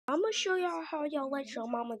gonna show y'all how y'all let your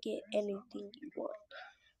mama get anything you want.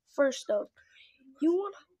 First up, you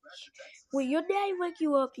wanna when your daddy wake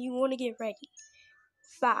you up, you wanna get ready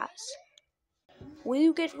fast. When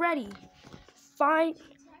you get ready, find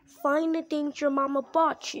the things your mama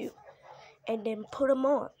bought you, and then put them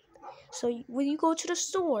on. So when you go to the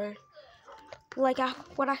store, like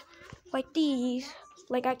these,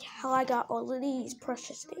 how I got all of these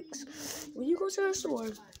precious things. When you go to the store,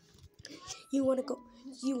 you wanna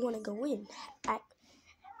go in, act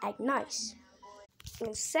nice.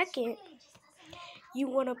 And second, you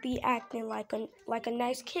wanna be acting like a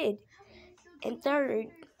nice kid. And third,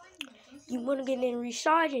 you wanna get in a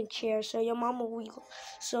massaging chair so your mama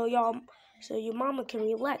can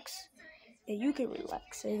relax, and you can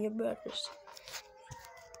relax, and your brothers.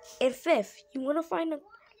 And fifth, you wanna find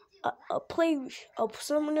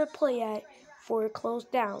somewhere to play at before it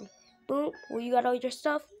closed down. Boom, when you got all your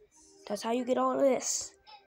stuff, that's how you get all of this.